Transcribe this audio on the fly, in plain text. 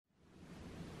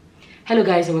Hello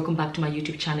guys, and welcome back to my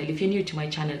YouTube channel. If you're new to my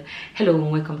channel, hello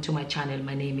and welcome to my channel.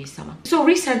 My name is Sama. So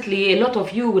recently, a lot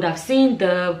of you would have seen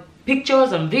the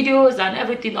pictures and videos and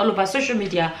everything all over social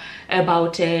media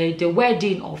about the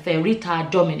wedding of Rita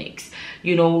Dominic.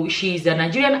 You know, she's a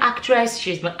Nigerian actress.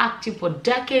 She's been acting for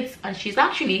decades and she's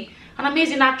actually an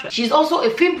amazing actress. She's also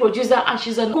a film producer and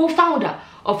she's a co-founder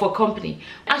of a company.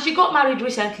 And she got married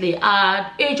recently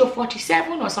at the age of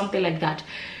 47 or something like that.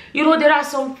 You know, there are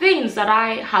some things that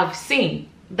I have seen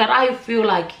that I feel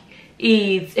like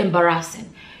it's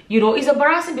embarrassing. You know, it's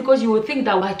embarrassing because you would think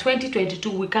that by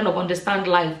 2022 we kind of understand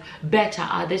life better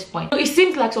at this point. So it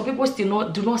seems like some people still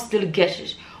do not get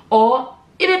it, or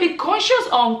it may be conscious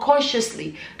or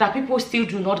unconsciously that people still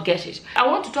do not get it. I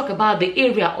want to talk about the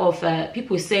area of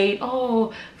people saying,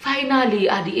 oh, finally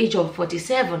at the age of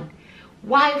 47.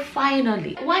 Why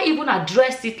finally? Why even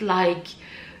address it like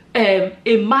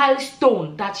a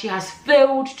milestone that she has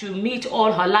failed to meet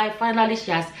all her life? Finally she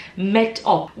has met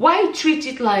up. Why treat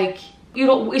it like, you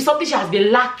know, it's something she has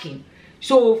been lacking,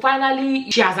 so finally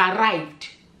she has arrived?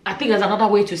 I think there's another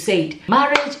way to say it.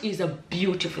 Marriage is a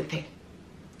beautiful thing,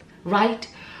 right?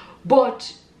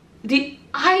 But the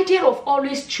idea of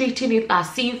always treating it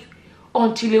as if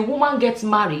until a woman gets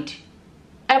married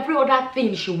every other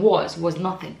thing she was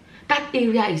nothing. That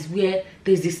area is where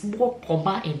there's this small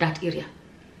comma in that area.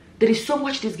 There is so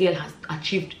much this girl has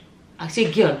achieved. I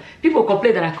say girl. People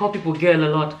complain that I call people girl a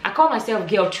lot. I call myself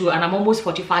girl too, and I'm almost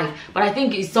 45. But I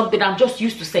think it's something I'm just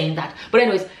used to saying that. But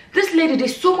anyways, this lady,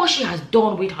 there's so much she has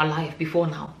done with her life before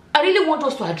now. I really want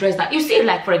us to address that. You see,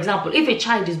 like for example, if a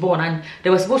child is born and they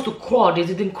were supposed to crawl, they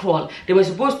didn't crawl. They were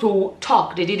supposed to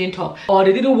talk, they didn't talk. Or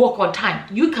they didn't walk on time.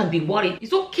 You can be worried.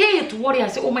 It's okay to worry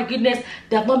and say, oh my goodness,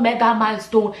 they have not met that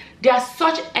milestone. There are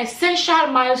such essential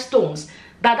milestones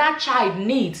that child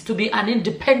needs to be an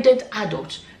independent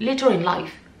adult later in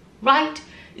life, right?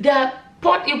 There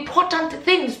are important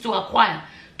things to acquire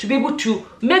to be able to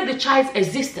make the child's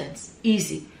existence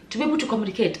easy, to be able to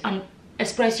communicate and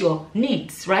express your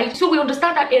needs, right? So we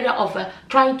understand that area of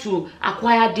trying to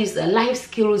acquire these life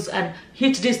skills and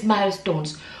hit these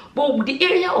milestones. But the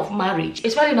area of marriage,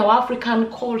 especially in our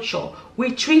African culture,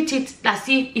 we treat it as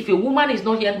if a woman is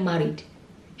not yet married,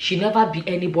 she never be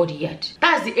anybody yet.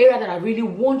 That's the area that I really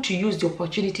want to use the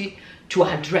opportunity to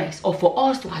address, or for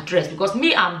us to address, because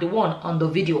me, I'm the one on the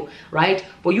video, right?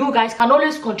 But you guys can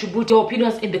always contribute your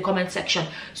opinions in the comment section.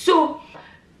 So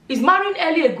is marrying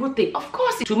early a good thing? Of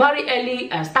course, to marry early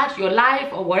and start your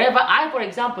life or whatever. I, for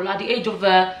example, at the age of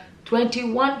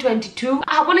 21, 22,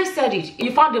 I've always said it.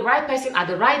 You found the right person at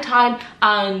the right time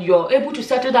and you're able to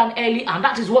settle down early, and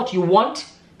that is what you want.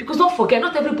 Because don't forget,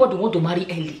 not everybody wants to marry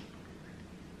early.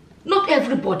 Not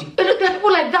everybody. There are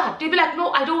people like that. They'll be like, no,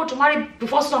 I don't want to marry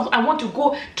before so I want to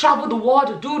go travel the world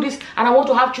to do this, and I want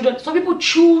to have children. Some people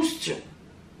choose to.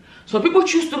 Some people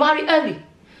choose to marry early.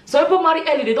 Some people marry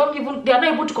early, they are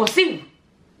not able to conceive.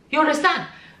 You understand?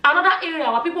 Another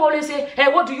area where people always say,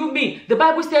 hey, what do you mean? The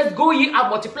Bible says, go ye and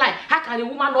multiply. How can a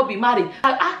woman not be married?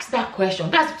 I ask that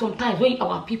question. That's sometimes when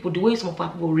our people, the way some of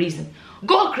our people reason.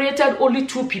 God created only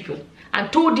two people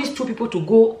and told these two people to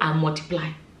go and multiply.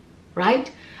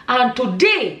 Right? And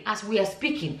today, as we are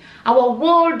speaking, our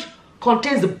world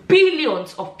contains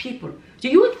billions of people. Do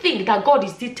you think that God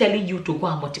is still telling you to go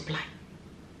and multiply?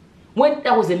 When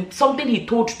there was something he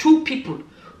told two people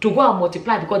to go and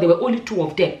multiply because there were only two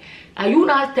of them. Are you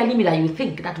now telling me that you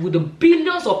think that with the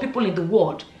billions of people in the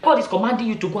world, God is commanding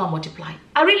you to go and multiply?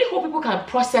 I really hope people can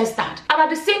process that. And at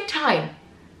the same time,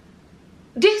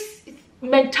 this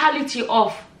mentality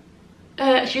of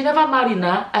she never married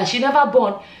now, she never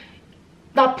born,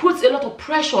 that puts a lot of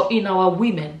pressure in our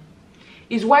women,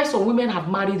 is why some women have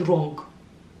married wrong.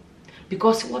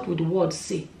 Because what would the world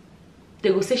say?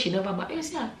 They will say she never married.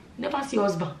 Yes, yeah, you never see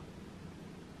husband.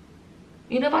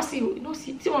 You never see, you know,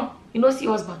 see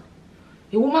husband.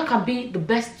 A woman can be the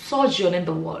best surgeon in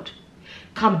the world,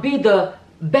 can be the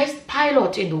best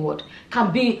pilot in the world,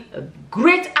 can be a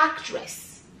great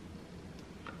actress,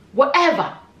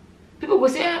 whatever. People will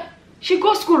say, she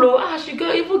go school, she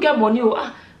go even get money,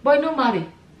 but no marry.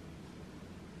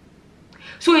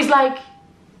 So it's like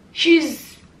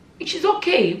she's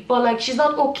okay, but like she's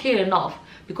not okay enough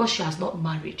because she has not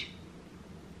married.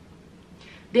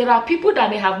 There are people that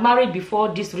may have married before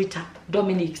this Rita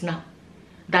Dominic now,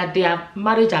 that their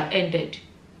marriage have ended.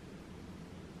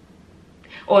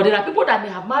 Or there are people that may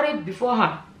have married before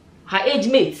her age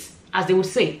mates, as they would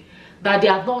say, that they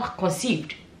have not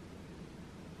conceived.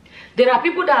 There are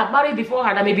people that have married before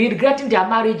her that may be regretting their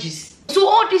marriages. So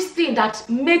all these things that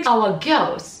make our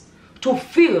girls to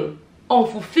feel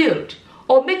unfulfilled,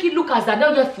 or make it look as they're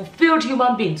not yet fulfilled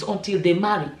human beings until they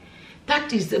marry,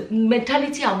 That is the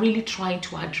mentality I'm really trying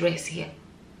to address here.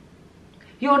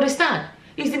 You understand?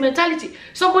 It's the mentality.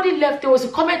 Somebody left, there was a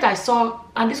comment I saw,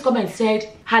 and this comment said,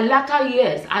 her latter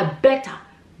years are better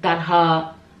than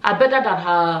her,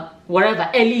 whatever,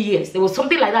 early years. There was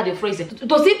something like that, they phrased it.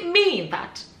 Does it mean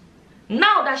that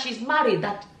now that she's married,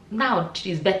 that now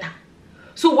she's better?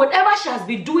 So whatever she has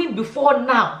been doing before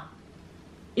now,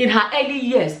 in her early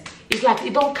years, it's like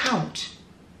it don't count.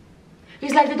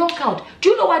 It's like they don't count. Do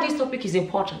you know why this topic is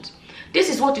important? This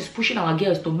is what is pushing our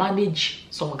girls to manage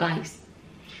some guys.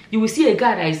 You will see a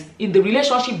guy that is in the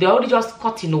relationship, they already just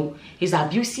cut, you know, he's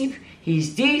abusive,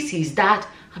 he's this, he's that,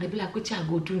 and they'll be like, what I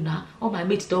go do now? All my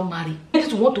mates don't marry. They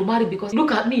just want to marry because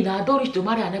look at me now, I don't reach to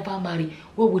marry, I never marry.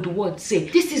 What would the world say?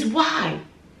 This is why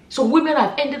some women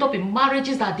have ended up in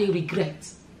marriages that they regret.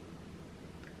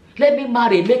 Let me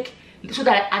marry, so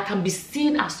that I can be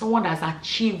seen as someone that has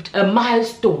achieved a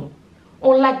milestone.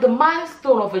 Unlike the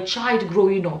milestone of a child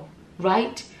growing up,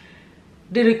 right?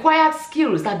 The required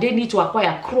skills that they need to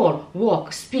acquire, crawl,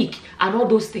 walk, speak, and all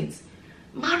those things.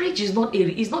 Marriage is not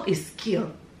a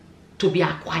skill to be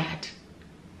acquired.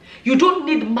 You don't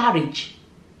need marriage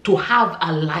to have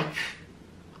a life.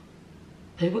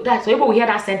 So people will hear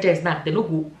that sentence now, they don't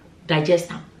go digest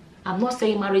them. I'm not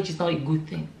saying marriage is not a good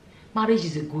thing. Marriage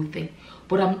is a good thing.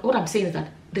 But what I'm saying is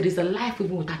that there is a life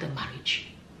even without a marriage.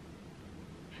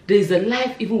 There is a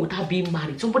life even without being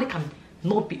married. Somebody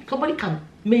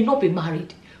may not be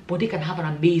married, but they can have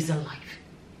an amazing life.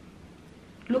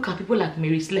 Look at people like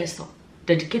Mary Slessor,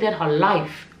 dedicated her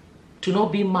life to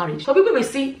not being married. Some people may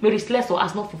see Mary Slessor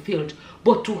as not fulfilled,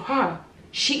 but to her,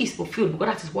 she is fulfilled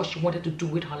because that is what she wanted to do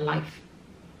with her life.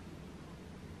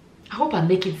 I hope I'm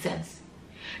making sense.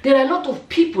 There are a lot of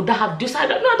people that have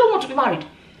decided, no, I don't want to be married.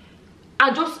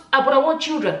 But I want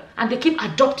children. And they keep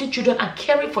adopting children and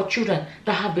caring for children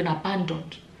that have been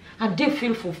abandoned. And they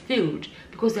feel fulfilled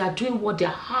because they are doing what their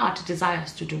heart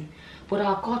desires to do. But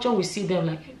our culture, we see them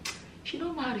like, she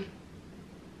don't marry.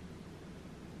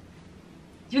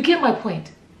 You get my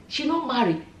point? She don't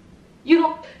marry. You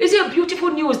know, is it a beautiful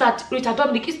news that Rita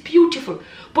Dominic is beautiful?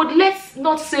 But let's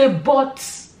not say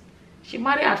but. She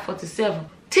married at 47.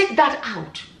 Take that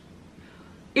out.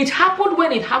 It happened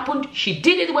when it happened. She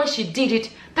did it when she did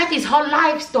it. That is her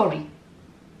life story.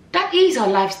 That is her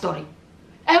life story.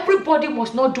 Everybody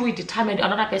must not do it the time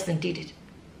another person did it.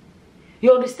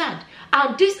 You understand?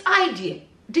 And this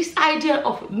idea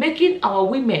of making our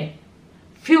women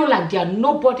feel like they are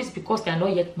nobodies because they are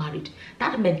not yet married,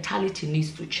 that mentality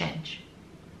needs to change.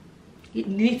 It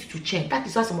needs to change. That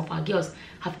is why some of our girls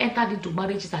have entered into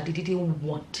marriages that they didn't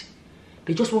want.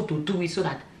 They just want to do it so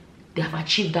that they have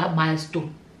achieved that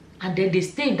milestone. And then they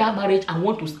stay in that marriage and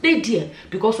want to stay there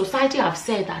because society have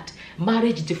said that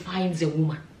marriage defines a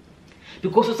woman.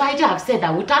 Because society have said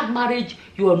that without marriage,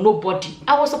 you are nobody.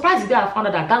 I was surprised the day I found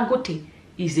out that Dangote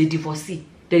is a divorcee.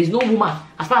 There is no woman.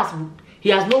 As far as he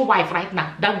has no wife right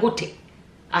now, Dangote,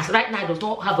 as right now, does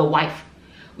not have a wife.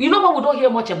 You know why we don't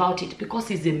hear much about it? Because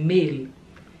he's a male.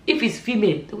 If he's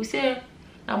female, they will say,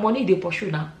 money they pursue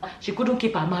now. She couldn't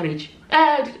keep her marriage.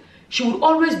 She would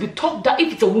always be talked that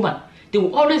if it's a woman, there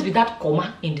will always be that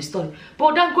comma in the story.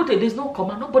 But Dangote, there's no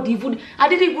comma. Nobody even, I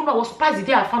didn't even know. I was surprised the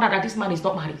day I found out that this man is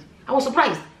not married. I was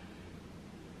surprised.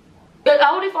 I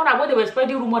only found out when they were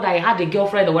spreading rumor that he had a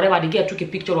girlfriend or whatever. The girl took a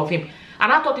picture of him,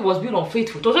 and I thought he was being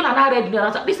unfaithful. So when I read it,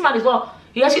 I said, this man is not.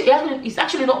 He's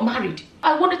actually not married.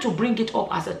 I wanted to bring it up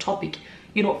as a topic,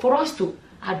 you know, for us to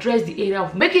address the area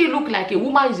of making it look like a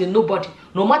woman is a nobody.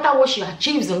 No matter what she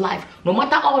achieves in life, no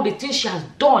matter all the things she has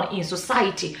done in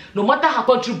society, no matter her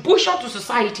contribution to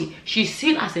society, she's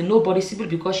seen as a nobody simply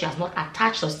because she has not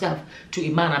attached herself to a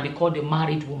man and be called a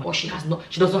married woman, or she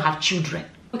doesn't have children.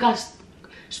 We can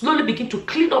slowly begin to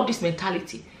clean up this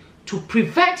mentality to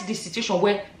prevent this situation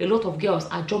where a lot of girls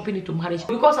are jumping into marriage,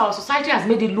 because our society has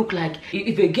made it look like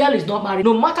if a girl is not married,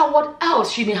 no matter what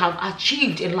else she may have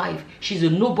achieved in life, she's a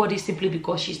nobody simply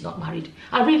because she's not married.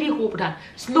 I really hope that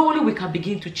slowly we can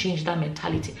begin to change that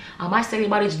mentality. Am I saying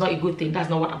marriage is not a good thing? That's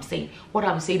not what I'm saying. What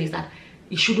I'm saying is that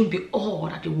it shouldn't be all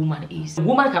that a woman is. A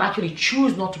woman can actually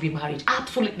choose not to be married.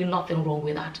 Absolutely nothing wrong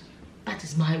with that. That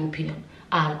is my opinion.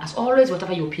 And as always,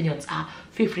 whatever your opinions are,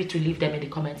 feel free to leave them in the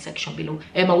comment section below.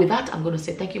 And with that, I'm going to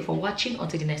say thank you for watching.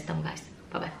 Until the next time, guys.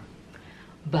 Bye-bye.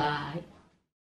 Bye.